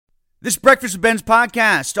This Breakfast with Ben's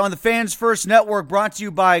podcast on the Fans First Network, brought to you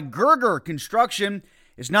by Gerger Construction.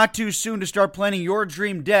 It's not too soon to start planning your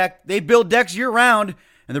dream deck. They build decks year-round,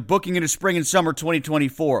 and they're booking into spring and summer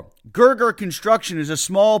 2024. Gerger Construction is a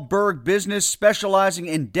small burg business specializing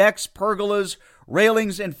in decks, pergolas,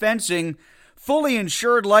 railings, and fencing. Fully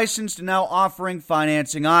insured, licensed, and now offering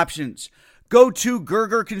financing options. Go to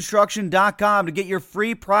GergerConstruction.com to get your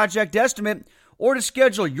free project estimate or to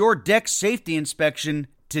schedule your deck safety inspection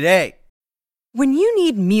today. When you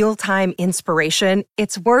need mealtime inspiration,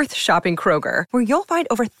 it's worth shopping Kroger, where you'll find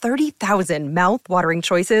over 30,000 mouth-watering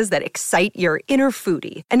choices that excite your inner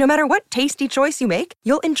foodie. And no matter what tasty choice you make,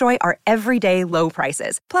 you'll enjoy our everyday low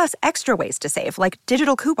prices, plus extra ways to save, like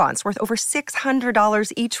digital coupons worth over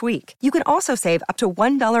 $600 each week. You can also save up to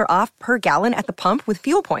 $1 off per gallon at the pump with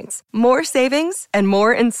fuel points. More savings and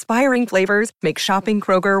more inspiring flavors make shopping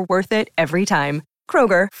Kroger worth it every time.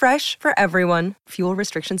 Kroger, fresh for everyone. Fuel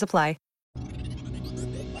restrictions apply.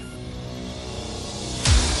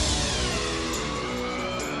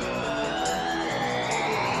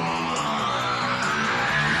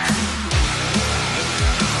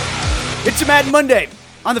 It's a Madden Monday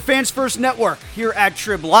on the Fans First Network here at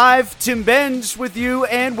Trib Live. Tim Benz with you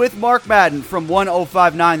and with Mark Madden from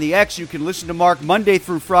 105.9 The X. You can listen to Mark Monday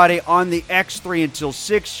through Friday on the X 3 until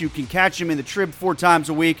 6. You can catch him in the Trib 4 times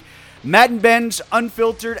a week. Madden Benz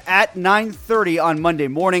Unfiltered at 9:30 on Monday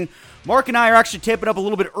morning. Mark and I are actually taping up a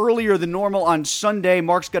little bit earlier than normal on Sunday.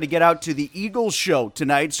 Mark's got to get out to the Eagles show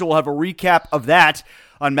tonight, so we'll have a recap of that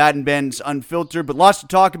on Madden Benz Unfiltered, but lots to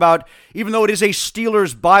talk about, even though it is a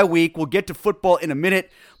Steelers bye week. We'll get to football in a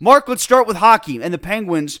minute. Mark, let's start with hockey and the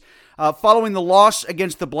Penguins. Following the loss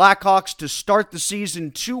against the Blackhawks to start the season,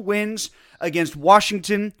 2 wins against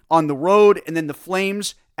Washington on the road and then the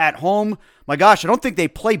Flames at home. My gosh, I don't think they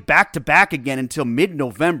play back-to-back again until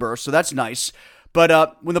mid-November, so that's nice.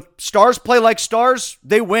 But when the Stars play like Stars,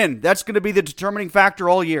 they win. That's going to be the determining factor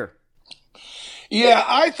all year. Yeah,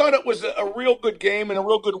 I thought it was a real good game and a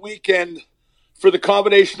real good weekend for the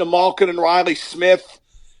combination of Malkin and Riley Smith.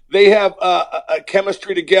 They have a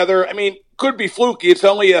chemistry together. I mean, could be fluky. It's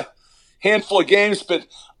only a handful of games, but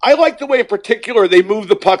I like the way in particular they move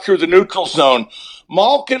the puck through the neutral zone.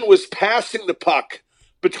 Malkin was passing the puck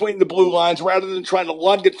between the blue lines rather than trying to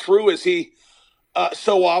lug it through as he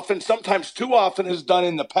so often, sometimes too often, has done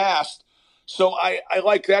in the past. So I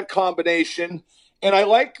like that combination. And I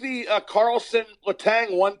like the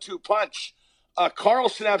Carlson-Letang 1-2 punch.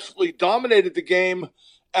 Carlson absolutely dominated the game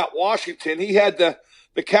at Washington. He had the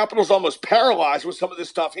Capitals almost paralyzed with some of the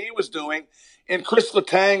stuff he was doing. And Chris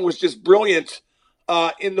Letang was just brilliant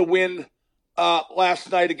in the win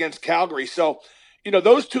last night against Calgary. So,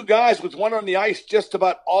 those two guys with one on the ice just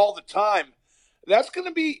about all the time, that's going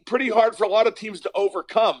to be pretty hard for a lot of teams to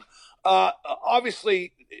overcome.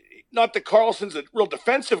 Obviously, not that Carlson's a real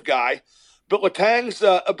defensive guy, but Letang's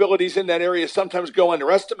abilities in that area sometimes go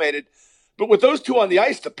underestimated. But with those two on the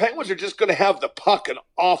ice, the Penguins are just going to have the puck an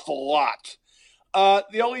awful lot.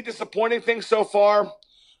 The only disappointing thing so far,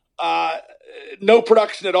 no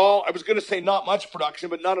production at all. I was going to say not much production,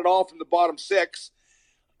 but none at all from the bottom 6.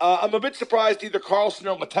 I'm a bit surprised either Carlson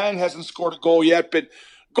or Letang hasn't scored a goal yet, but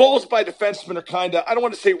goals by defensemen are kind of, I don't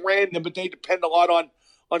want to say random, but they depend a lot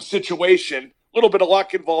on situation. A little bit of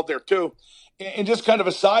luck involved there too. And just kind of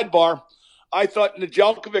a sidebar, I thought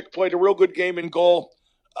Nedeljkovic played a real good game in goal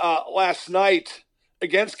last night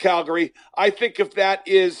against Calgary. I think if that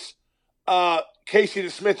is Casey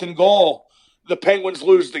DeSmith in goal, the Penguins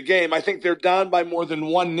lose the game. I think they're down by more than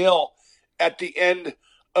 1-0 at the end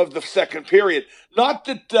of the second period. Not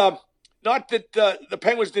that the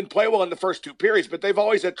Penguins didn't play well in the first 2 periods, but they've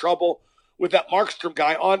always had trouble with that Markstrom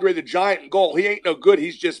guy, Andre the Giant in goal. He ain't no good.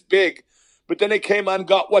 He's just big. But then they came on and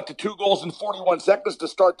got, the 2 goals in 41 seconds to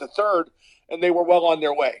start the third, and they were well on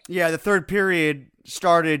their way. Yeah, the third period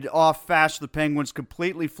started off fast. The Penguins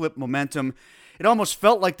completely flipped momentum. It almost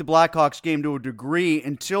felt like the Blackhawks game to a degree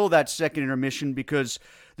until that second intermission because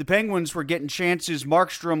the Penguins were getting chances.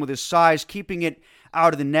 Markstrom with his size, keeping it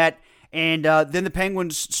out of the net. And then the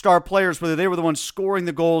Penguins' star players, whether they were the ones scoring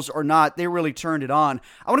the goals or not, they really turned it on.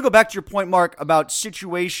 I want to go back to your point, Mark, about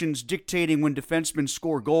situations dictating when defensemen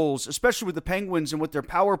score goals, especially with the Penguins and what their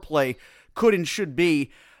power play could and should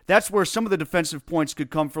be. That's where some of the defensive points could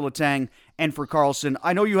come for Letang and for Carlson.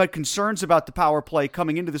 I know you had concerns about the power play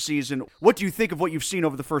coming into the season. What do you think of what you've seen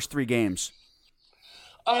over the first 3 games?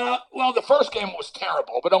 Well, the first game was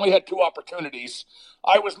terrible, but only had 2 opportunities.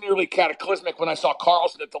 I was nearly cataclysmic when I saw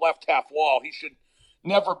Carlson at the left half wall. He should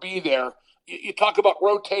never be there. You talk about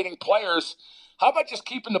rotating players. How about just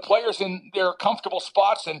keeping the players in their comfortable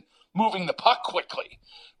spots and moving the puck quickly,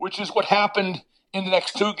 which is what happened in the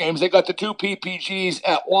next two games. They got the two PPGs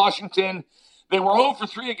at Washington. They were 0 for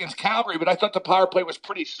 3 against Calgary, but I thought the power play was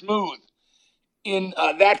pretty smooth in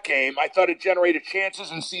that game. I thought it generated chances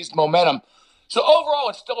and seized momentum. So overall,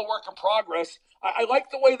 it's still a work in progress. I like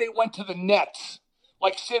the way they went to the nets,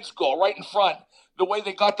 like Sid's goal, right in front, the way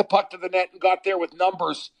they got the puck to the net and got there with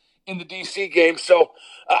numbers in the DC game. So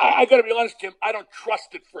I got to be honest, Tim, I don't trust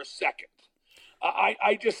it for a second.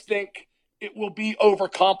 I just think it will be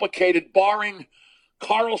overcomplicated, barring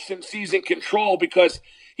Carlson seizing control, because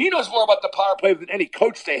he knows more about the power play than any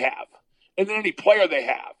coach they have and than any player they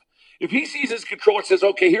have. If he seizes control and says,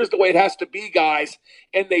 okay, here's the way it has to be, guys,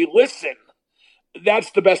 and they listen, that's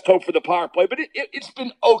the best hope for the power play. But it's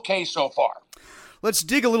been okay so far. Let's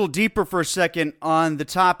dig a little deeper for a second on the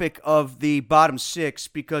topic of the bottom six,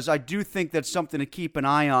 because I do think that's something to keep an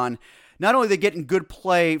eye on. Not only are they getting good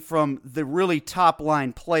play from the really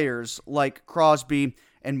top-line players like Crosby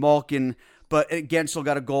and Malkin, but Gensel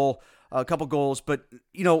got a couple goals. But,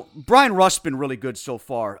 Brian Rust's been really good so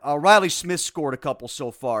far. Riley Smith scored a couple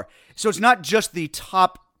so far. So it's not just the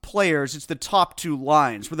top players, it's the top two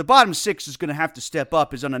lines. Where the bottom six is going to have to step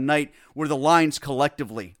up is on a night where the lines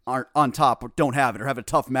collectively aren't on top or don't have it or have a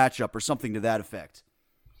tough matchup or something to that effect.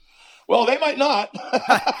 Well, they might not.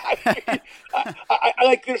 I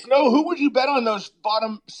like, there's who would you bet on those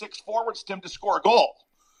bottom six forwards, Tim, to score a goal?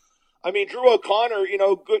 I mean, Drew O'Connor,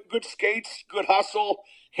 good skates, good hustle,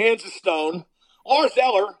 hands of stone. Lars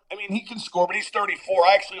Eller, he can score, but he's 34.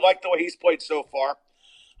 I actually like the way he's played so far.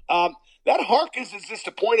 That Harkins has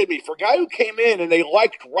disappointed me. For a guy who came in and they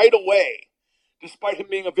liked right away, despite him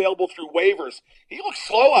being available through waivers, he looks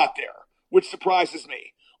slow out there, which surprises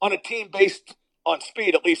me. On a team based on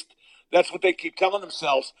speed, at least that's what they keep telling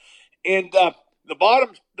themselves. And the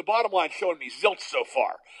bottom line showing me zilch so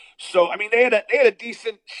far. So they had a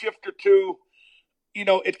decent shift or two,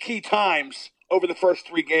 at key times over the first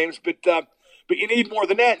three games, but you need more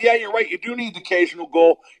than that. Yeah, you're right. You do need the occasional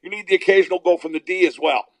goal. You need the occasional goal from the D as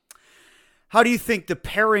well. How do you think the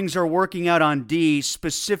pairings are working out on D,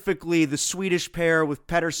 specifically the Swedish pair with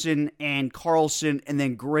Pettersson and Carlson, and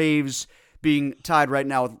then Graves being tied right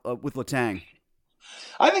now with Letang?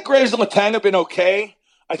 I think Graves and Letang have been okay.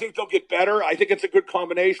 I think they'll get better. I think it's a good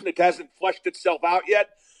combination. It hasn't fleshed itself out yet.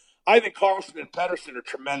 I think Carlson and Pettersson are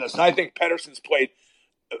tremendous. And I think Pettersson's played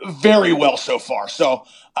very well so far. So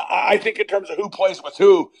I think in terms of who plays with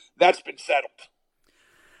who, that's been settled.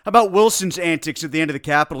 How about Wilson's antics at the end of the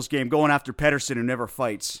Capitals game, going after Pettersson, who never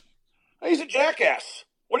fights? He's a jackass.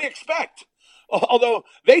 What do you expect? Although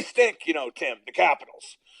they stink, Tim, the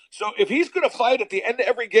Capitals. So if he's going to fight at the end of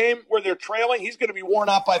every game where they're trailing, he's going to be worn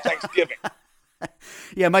out by Thanksgiving.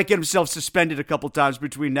 Yeah, might get himself suspended a couple times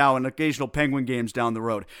between now and occasional Penguin games down the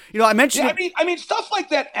road. I mentioned. Yeah, stuff like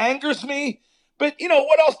that angers me. But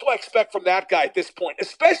what else do I expect from that guy at this point?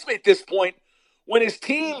 Especially at this point when his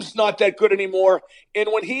team's not that good anymore, and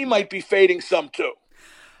when he might be fading some too.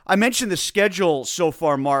 I mentioned the schedule so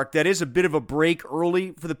far, Mark. That is a bit of a break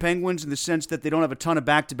early for the Penguins in the sense that they don't have a ton of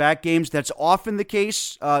back-to-back games. That's often the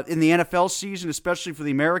case in the NFL season, especially for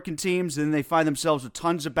the American teams. Then they find themselves with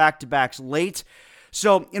tons of back-to-backs late.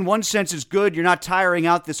 So in one sense, it's good. You're not tiring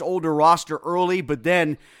out this older roster early, but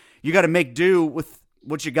then you got to make do with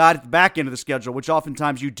what you got at the back end of the schedule, which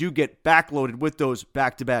oftentimes you do get backloaded with those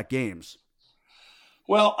back-to-back games.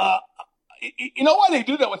 Well, you know why they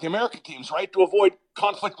do that with the American teams, right? To avoid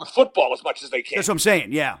conflict with football as much as they can. That's what I'm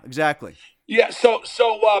saying. Yeah, exactly. Yeah. So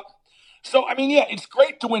it's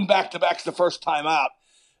great to win back-to-backs the first time out,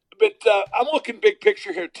 but I'm looking big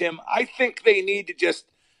picture here, Tim. I think they need to just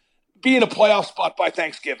be in a playoff spot by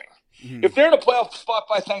Thanksgiving. Mm-hmm. If they're in a playoff spot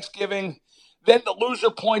by Thanksgiving, then the loser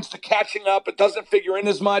points to catching up. It doesn't figure in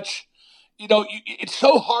as much. It's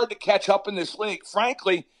so hard to catch up in this league,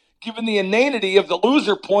 frankly, given the inanity of the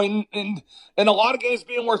loser point and a lot of games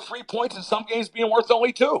being worth 3 points and some games being worth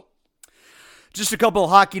only 2. Just a couple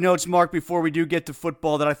of hockey notes, Mark, before we do get to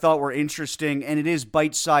football that I thought were interesting, and it is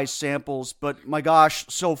bite-sized samples, but my gosh,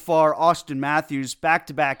 so far, Austin Matthews,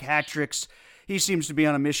 back-to-back hat tricks. He seems to be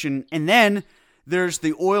on a mission. And then there's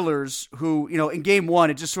the Oilers who, in game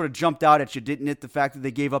one, it just sort of jumped out at you, didn't it? The fact that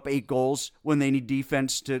they gave up 8 goals when they need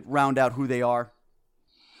defense to round out who they are.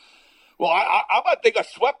 Well, how about they got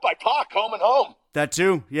swept by Talk home and home? That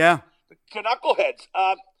too, yeah. The knuckleheads.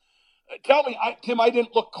 Tell me, Tim, I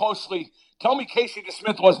didn't look closely. Tell me Casey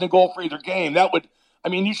DeSmith wasn't a goal for either game.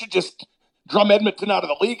 You should just drum Edmonton out of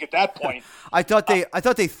the league at that point. I thought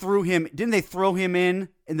they threw him. Didn't they throw him in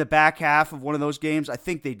the back half of one of those games? I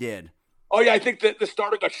think they did. Oh yeah, I think the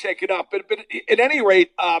starter got shaken up. But at any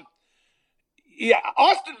rate,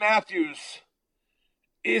 Austin Matthews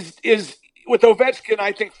is with Ovechkin,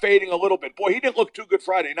 I think fading a little bit. Boy, he didn't look too good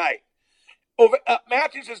Friday night.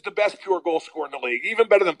 Matthews is the best pure goal scorer in the league, even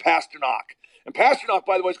better than Pasternak. And Pasternak,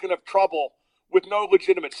 by the way, is going to have trouble with no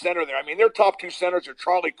legitimate center there. I mean, their top two centers are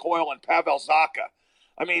Charlie Coyle and Pavel Zacha.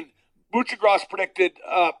 I mean, Buchagras predicted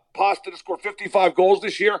Pasta to score 55 goals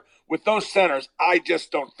this year. With those centers, I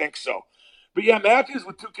just don't think so. But yeah, Matthews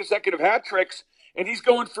with 2 consecutive hat tricks, and he's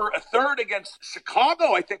going for a third against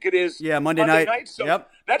Chicago, I think it is. Yeah, Monday night. So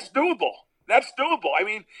That's doable. That's doable. I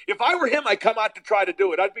mean, if I were him, I'd come out to try to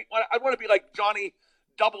do it. I'd want to be like Johnny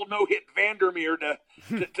double no-hit Vandermeer to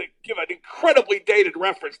give an incredibly dated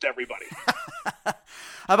reference to everybody. How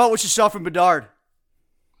about what you saw from Bedard?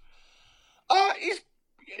 He's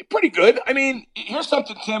pretty good. I mean, here's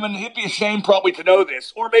something, Tim, and he'd be ashamed probably to know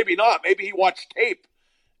this, or maybe not. Maybe he watched tape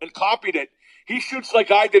and copied it. He shoots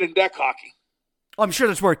like I did in deck hockey. Oh, I'm sure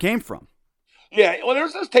that's where it came from. Yeah, well,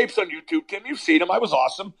 there's those tapes on YouTube, Tim. You've seen them. I was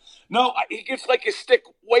awesome. No, he gets like his stick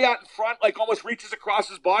way out in front, like almost reaches across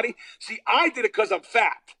his body. See, I did it because I'm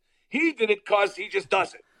fat. He did it because he just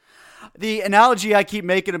does it. The analogy I keep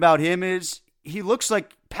making about him is he looks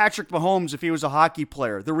like Patrick Mahomes if he was a hockey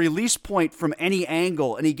player. The release point from any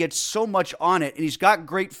angle, and he gets so much on it, and he's got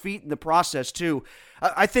great feet in the process, too.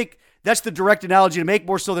 I think that's the direct analogy to make,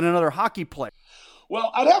 more so than another hockey player. Well,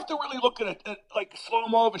 I'd have to really look at it like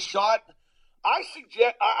slow-mo of a shot.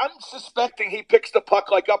 I'm suspecting he picks the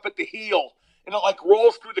puck like up at the heel and it like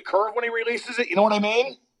rolls through the curve when he releases it. You know what I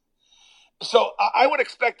mean? So I would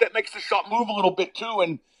expect that makes the shot move a little bit too.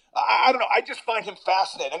 And I don't know. I just find him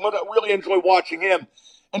fascinating. I'm going to really enjoy watching him.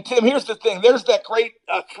 And Tim, here's the thing. There's that great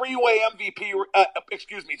three-way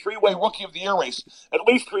three-way Rookie of the Year race. At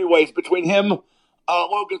least 3 ways between him,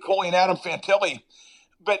 Logan Coley, and Adam Fantilli.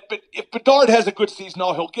 But if Bedard has a good season,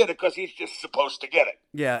 he'll get it because he's just supposed to get it.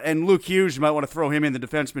 Yeah, and Luke Hughes, you might want to throw him in the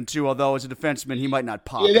defenseman too, although as a defenseman, he might not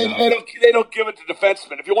pop. Yeah, they don't give it to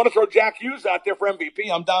defensemen. If you want to throw Jack Hughes out there for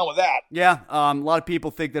MVP, I'm down with that. Yeah, a lot of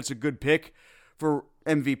people think that's a good pick for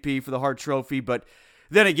MVP for the Hart Trophy, but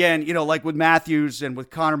then again, like with Matthews and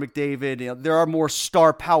with Connor McDavid, there are more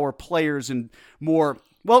star power players and more,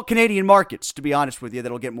 Canadian markets, to be honest with you,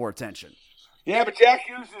 that'll get more attention. Yeah, but Jack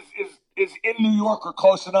Hughes is in New York or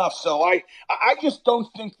close enough, so I just don't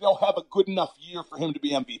think they'll have a good enough year for him to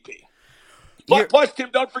be MVP. Plus,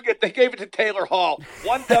 Tim, don't forget, they gave it to Taylor Hall.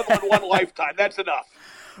 One devil in one lifetime. That's enough.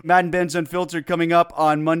 Madden Benz Unfiltered coming up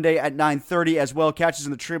on Monday at 9:30 as well. Catches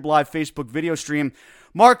in the Trib Live Facebook video stream.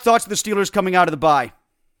 Mark, thoughts of the Steelers coming out of the bye?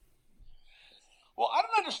 Well, I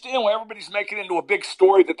don't understand why everybody's making it into a big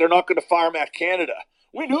story that they're not going to fire Matt Canada.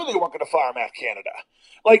 We knew they weren't going to fire Matt Canada.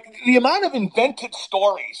 Like, the amount of invented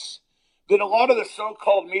stories that a lot of the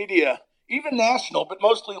so-called media, even national, but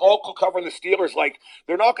mostly local covering the Steelers, like,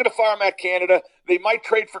 they're not going to fire Matt Canada. They might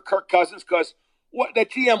trade for Kirk Cousins because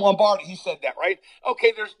that GM Lombardi, he said that, right?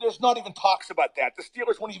 Okay, there's not even talks about that. The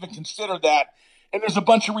Steelers wouldn't even consider that. And there's a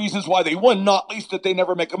bunch of reasons why they wouldn't, not least that they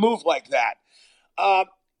never make a move like that.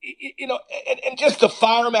 And just to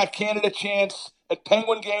fire Matt Canada chance at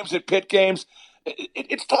Penguin games, at Pitt games,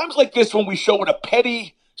 it's times like this when we show what a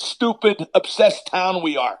petty, stupid, obsessed town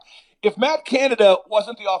we are. If Matt Canada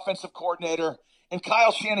wasn't the offensive coordinator and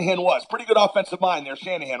Kyle Shanahan was, pretty good offensive mind there,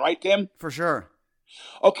 Shanahan, right, Tim? For sure.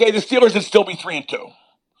 Okay, the Steelers would still be 3-2.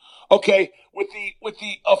 Okay, with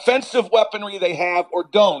the offensive weaponry they have or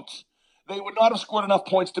don't, they would not have scored enough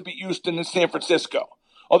points to beat Houston and San Francisco.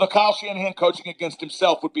 Although Kyle Shanahan coaching against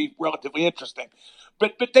himself would be relatively interesting.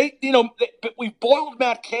 But we've boiled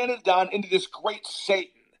Matt Canada down into this great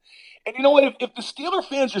Satan. And you know what? If the Steeler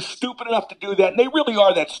fans are stupid enough to do that, and they really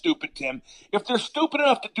are that stupid, Tim, if they're stupid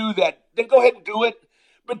enough to do that, then go ahead and do it.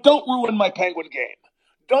 But don't ruin my Penguin game.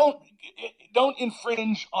 Don't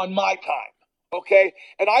infringe on my time, okay?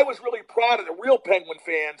 And I was really proud of the real Penguin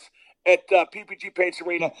fans at PPG Paints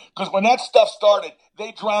Arena because when that stuff started,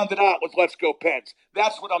 they drowned it out with Let's Go Pens.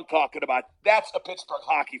 That's what I'm talking about. That's a Pittsburgh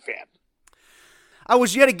hockey fan. I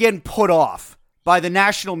was yet again put off by the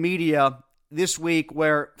national media this week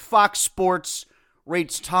where Fox Sports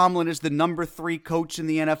rates Tomlin as the number 3 coach in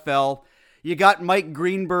the NFL. You got Mike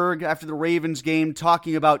Greenberg after the Ravens game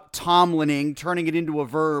talking about Tomlining, turning it into a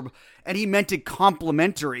verb, and he meant it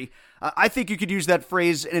complimentary. I think you could use that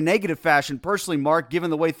phrase in a negative fashion, personally, Mark, given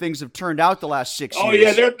the way things have turned out the last 6 years. Oh,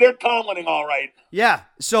 yeah, they're Tomlining all right. Yeah,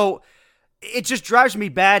 so it just drives me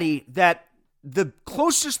batty that the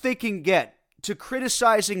closest they can get to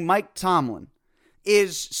criticizing Mike Tomlin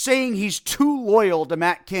is saying he's too loyal to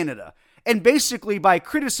Matt Canada. And basically, by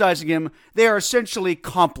criticizing him, they are essentially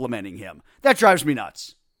complimenting him. That drives me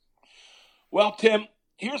nuts. Well, Tim,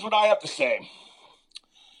 here's what I have to say.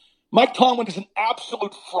 Mike Tomlin is an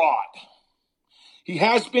absolute fraud. He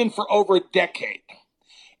has been for over a decade.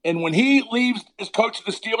 And when he leaves as coach of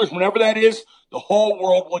the Steelers, whenever that is, the whole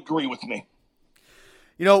world will agree with me.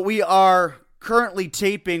 You know, we are currently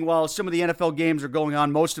taping while some of the NFL games are going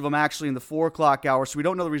on, most of them actually in the 4 o'clock hour, so we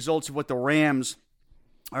don't know the results of what the Rams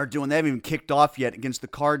are doing. They haven't even kicked off yet against the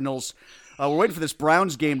Cardinals. We're waiting for this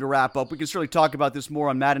Browns game to wrap up. We can certainly talk about this more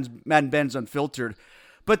on Madden Ben's Unfiltered.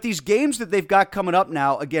 But these games that they've got coming up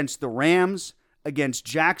now against the Rams, against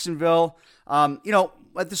Jacksonville, at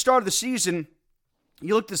the start of the season,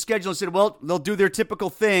 you looked at the schedule and said, well, they'll do their typical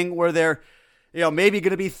thing where they're, maybe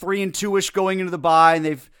going to be 3-2-ish going into the bye, and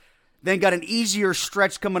they've then got an easier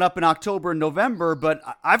stretch coming up in October and November, but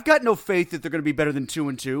I've got no faith that they're going to be better than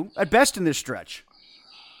 2-2 at best in this stretch.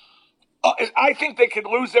 I think they could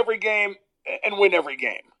lose every game and win every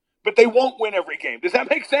game, but they won't win every game. Does that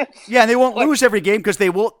make sense? Yeah, and they won't lose every game because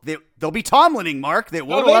they'll be Tomlining, Mark. They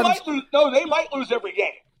might lose every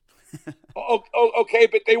game. Okay,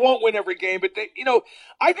 but they won't win every game. But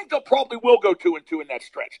I think they'll probably will go 2-2 in that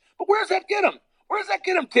stretch. But where does that get them? Where does that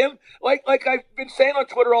get them, Tim? Like I've been saying on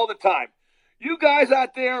Twitter all the time. You guys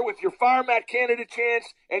out there with your fire Matt candidate chance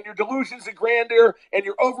and your delusions of grandeur and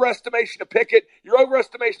your overestimation of Pickett, your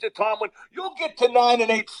overestimation of Tomlin, you'll get to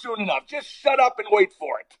 9-8 soon enough. Just shut up and wait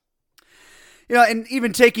for it. And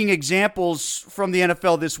even taking examples from the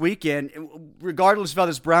NFL this weekend, regardless of how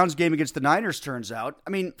this Browns game against the Niners turns out,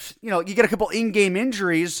 you get a couple in-game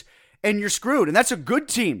injuries and you're screwed. And that's a good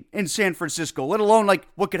team in San Francisco, let alone like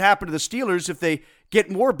what could happen to the Steelers if they get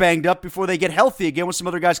more banged up before they get healthy again with some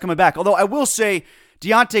other guys coming back. Although I will say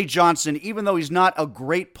Deontay Johnson, even though he's not a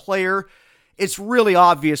great player, it's really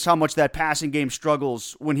obvious how much that passing game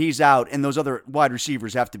struggles when he's out and those other wide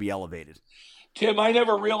receivers have to be elevated. Tim, I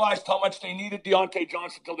never realized how much they needed Deontay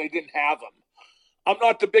Johnson until they didn't have him. I'm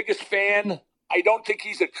not the biggest fan. I don't think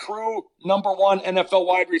he's a true number one NFL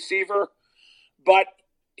wide receiver, but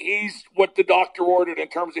he's what the doctor ordered in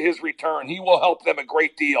terms of his return. He will help them a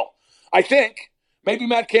great deal. I think maybe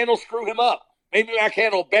Matt Canada will screw him up. Maybe Matt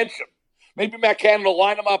Canada will bench him. Maybe Matt Canada will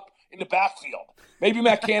line him up in the backfield. Maybe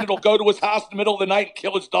Matt Canada will go to his house in the middle of the night and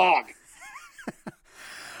kill his dog.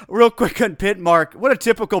 Real quick on Pitt, Mark. What a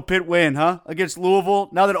typical Pitt win, huh? Against Louisville.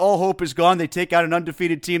 Now that all hope is gone, they take out an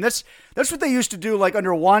undefeated team. That's what they used to do, like under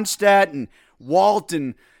Wannstedt and Walt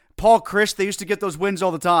and Paul Chryst. They used to get those wins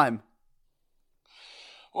all the time.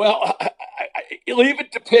 Well, I leave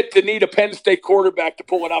it to Pitt to need a Penn State quarterback to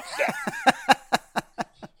pull an upset.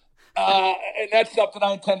 And that's something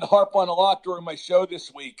I intend to harp on a lot during my show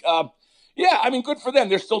this week. Good for them.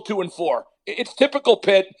 They're still 2-4. It's typical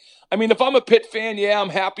Pitt. If I'm a Pitt fan, I'm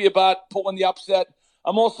happy about pulling the upset.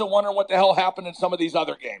 I'm also wondering what the hell happened in some of these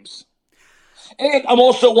other games. And I'm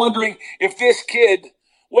also wondering if this kid,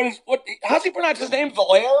 how's he pronounce his name?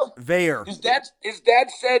 Veer. His dad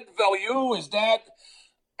said Value. His dad,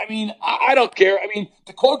 I don't care.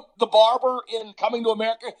 To quote the barber in Coming to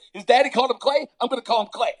America, his daddy called him Clay. I'm going to call him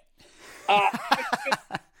Clay.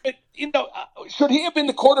 Should he have been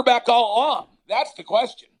the quarterback all along? That's the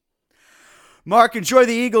question. Mark, enjoy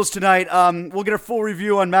the Eagles tonight. We'll get a full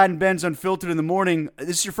review on Madden Ben's Unfiltered in the morning.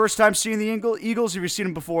 This is your first time seeing the Eagles? Have you seen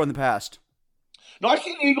them before in the past? No, I've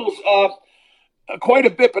seen the Eagles quite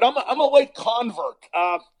a bit, but I'm a late convert.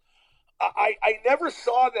 I never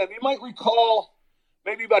saw them. You might recall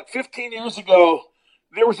maybe about 15 years ago,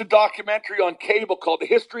 there was a documentary on cable called The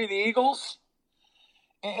History of the Eagles.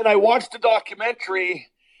 And I watched the documentary,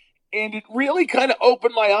 and it really kind of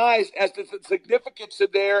opened my eyes as to the significance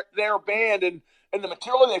of their band and the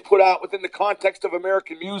material they put out within the context of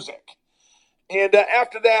American music. And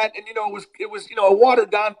after that, and it was a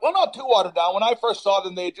watered down, well, not too watered down. When I first saw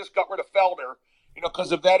them, they had just got rid of Felder,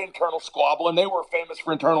 because of that internal squabble, and they were famous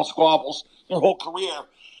for internal squabbles their whole career.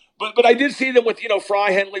 But I did see them with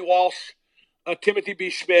Fry, Henley Walsh, Timothy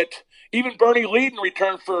B. Schmidt, even Bernie Leadon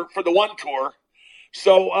returned for the one tour.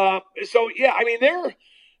 So yeah,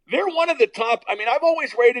 they're one of the top. I've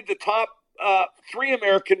always rated the top 3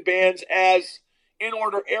 American bands as, in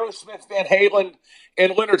order, Aerosmith, Van Halen,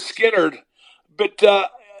 and Lynyrd Skynyrd. But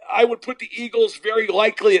I would put the Eagles very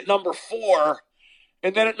likely at number 4.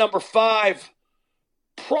 And then at number 5,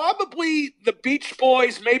 probably the Beach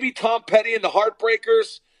Boys, maybe Tom Petty and the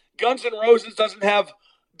Heartbreakers. Guns N' Roses doesn't have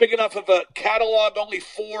big enough of a catalog, only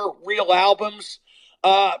 4 real albums.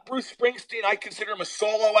 Bruce Springsteen, I consider him a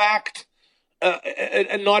solo act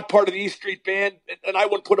and not part of the E Street Band, and I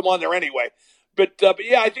wouldn't put him on there anyway. But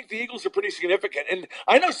yeah, I think the Eagles are pretty significant, and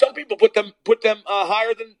I know some people put them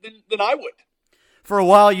higher than I would. For a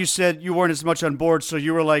while, you said you weren't as much on board, so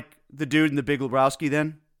you were like the dude in the Big Lebowski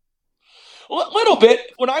then? A little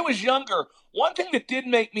bit. When I was younger, one thing that did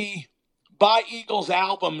make me buy Eagles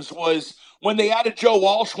albums was when they added Joe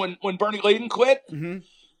Walsh when Bernie Leadon quit,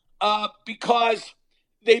 because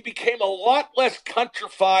they became a lot less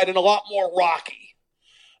countrified and a lot more rocky.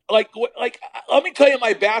 Like, let me tell you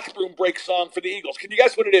my bathroom break song for the Eagles. Can you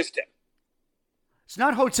guess what it is, Tim? It's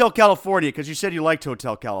not Hotel California, because you said you liked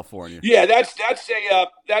Hotel California. Yeah, that's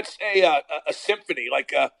a symphony,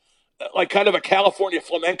 like kind of a California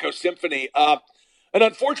flamenco symphony. And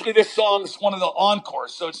unfortunately, this song's one of the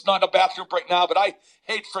encores, so it's not a bathroom break now. But I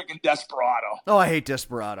hate friggin' Desperado. Oh, I hate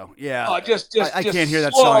Desperado. Yeah, I can't hear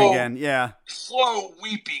that song again. Yeah, slow,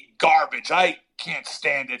 weepy garbage. I can't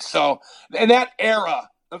stand it. So, and that era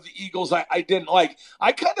of the Eagles, I didn't like.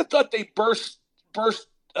 I kind of thought they burst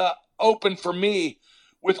open for me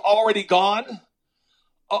with Already Gone.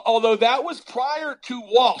 Although that was prior to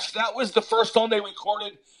Walsh. That was the first song they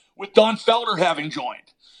recorded with Don Felder having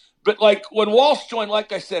joined. But like when Walsh joined,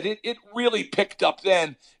 like I said, it really picked up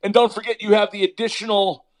then. And don't forget, you have the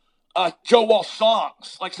additional Joe Walsh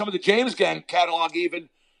songs, like some of the James Gang catalog even,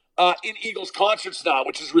 in Eagles concerts now,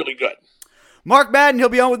 which is really good. Mark Madden, he'll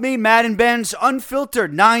be on with me, Madden Benz,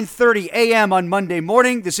 Unfiltered, 9:30 a.m. on Monday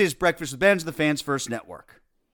morning. This is Breakfast with Benz, the Fans First Network.